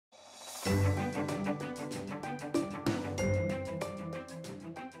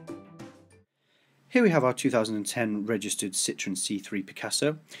Here we have our 2010 registered Citroen C3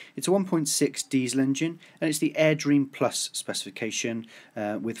 Picasso. It's a 1.6 diesel engine and it's the AirDream Plus specification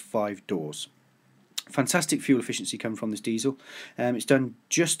with 5 doors. Fantastic fuel efficiency coming from this diesel. It's done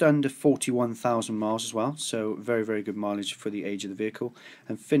just under 41,000 miles as well, so very, very good mileage for the age of the vehicle,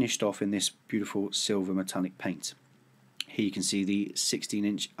 and finished off in this beautiful silver metallic paint. Here you can see the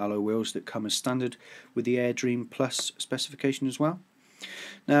 16-inch alloy wheels that come as standard with the AirDream Plus specification as well.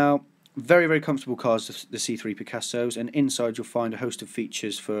 Now, very, very comfortable cars, the C3 Picassos, and inside you'll find a host of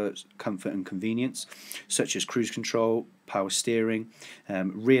features for comfort and convenience, such as cruise control, power steering,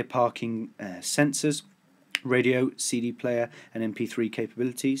 rear parking sensors, radio, CD player and MP3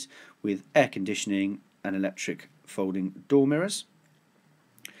 capabilities, with air conditioning and electric folding door mirrors.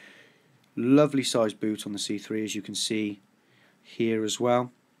 Lovely sized boot on the C3, as you can see here as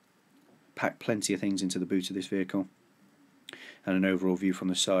well. Packed plenty of things into the boot of this vehicle. And an overall view from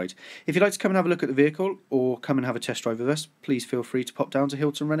the side. If you'd like to come and have a look at the vehicle or come and have a test drive with us, please feel free to pop down to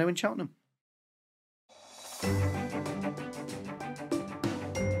Hylton Renault in Cheltenham.